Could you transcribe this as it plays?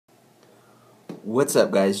What's up,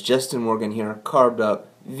 guys? Justin Morgan here, carved up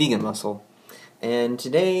vegan muscle, and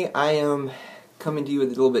today I am coming to you with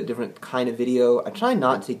a little bit different kind of video. I try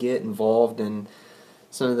not to get involved in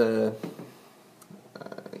some of the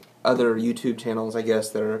other YouTube channels, I guess,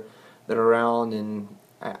 that are around, and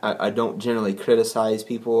I don't generally criticize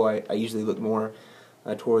people. I usually look more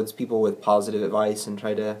towards people with positive advice and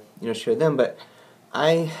try to share them. But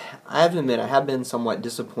I have to admit, I have been somewhat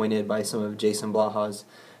disappointed by some of Jason Blaha's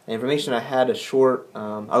information. I had a short,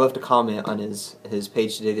 I left a comment on his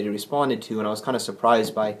page today that he responded to, and I was kind of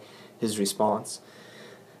surprised by his response.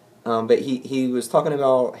 But he was talking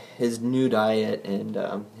about his new diet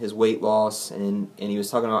and his weight loss, and he was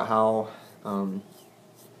talking about how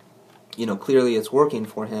clearly it's working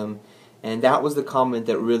for him. And that was the comment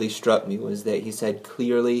that really struck me, was that he said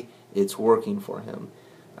clearly it's working for him.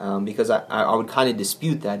 Because I would kind of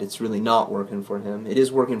dispute that it's really not working for him. It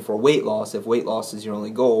is working for weight loss if weight loss is your only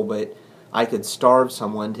goal, but I could starve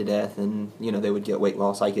someone to death and they would get weight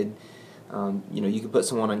loss. I could, you could put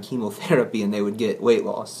someone on chemotherapy and they would get weight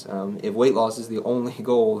loss. If weight loss is the only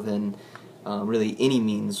goal, then really any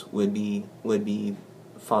means would be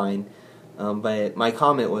fine. But my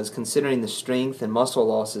comment was, considering the strength and muscle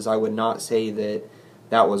losses, I would not say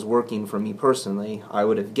that was working for me personally. I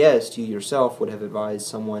would have guessed you yourself would have advised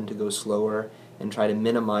someone to go slower and try to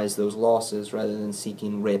minimize those losses rather than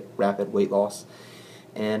seeking rapid weight loss.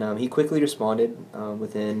 And he quickly responded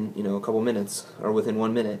within a couple minutes, or within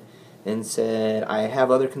 1 minute, and said, I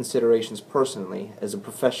have other considerations personally. As a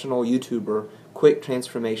professional YouTuber, quick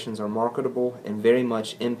transformations are marketable and very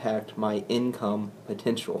much impact my income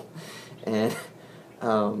potential. And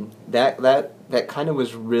that kind of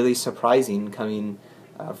was really surprising coming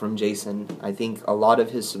from Jason. I think a lot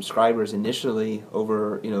of his subscribers initially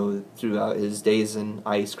throughout his days in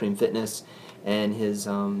Ice Cream Fitness and his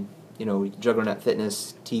Juggernaut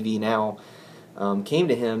Fitness TV now came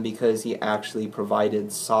to him because he actually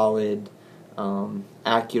provided solid,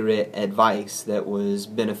 accurate advice that was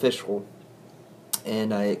beneficial.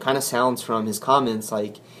 And it kind of sounds from his comments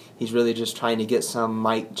like he's really just trying to get some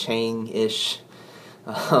Mike Chang-ish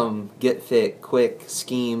get fit quick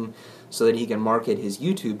scheme so that he can market his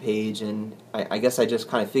YouTube page. And I guess I just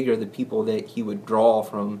kind of figure the people that he would draw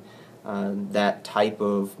from that type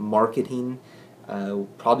of marketing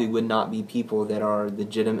probably would not be people that are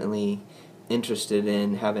legitimately interested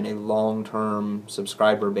in having a long-term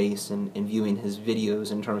subscriber base and viewing his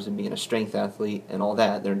videos in terms of being a strength athlete and all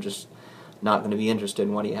that. They're just not going to be interested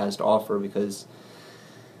in what he has to offer because,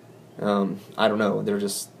 I don't know, they're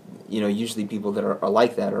just, usually people that are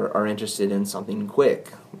like that are interested in something quick,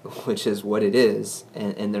 which is what it is,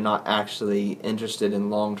 and they're not actually interested in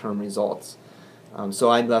long-term results. So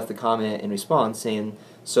I left the comment in response saying,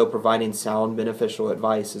 so providing sound, beneficial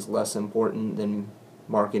advice is less important than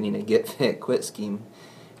marketing a get fit quit scheme.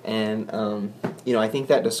 And I think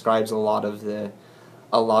that describes a lot of the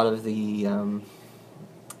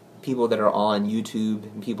people that are on YouTube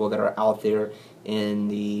and people that are out there in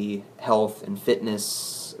the health and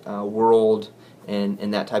fitness world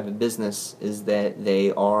and that type of business, is that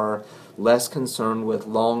they are less concerned with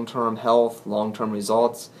long-term health, long-term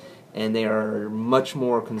results, and they are much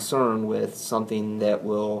more concerned with something that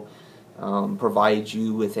will provide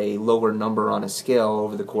you with a lower number on a scale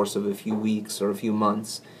over the course of a few weeks or a few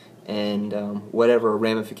months, and whatever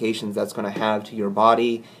ramifications that's going to have to your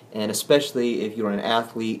body, and especially if you're an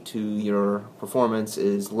athlete, to your performance,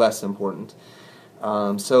 is less important.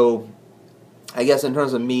 So I guess in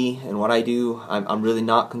terms of me and what I do, I'm really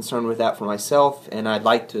not concerned with that for myself, and I'd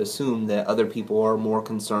like to assume that other people are more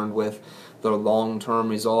concerned with the long-term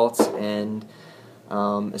results, and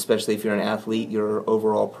especially if you're an athlete, your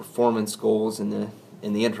overall performance goals in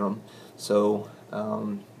the interim. So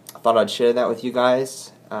I thought I'd share that with you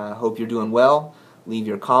guys. Hope you're doing well. Leave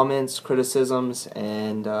your comments, criticisms,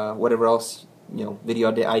 and whatever else,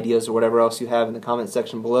 video ideas or whatever else you have in the comment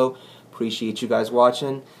section below. Appreciate you guys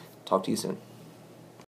watching. Talk to you soon.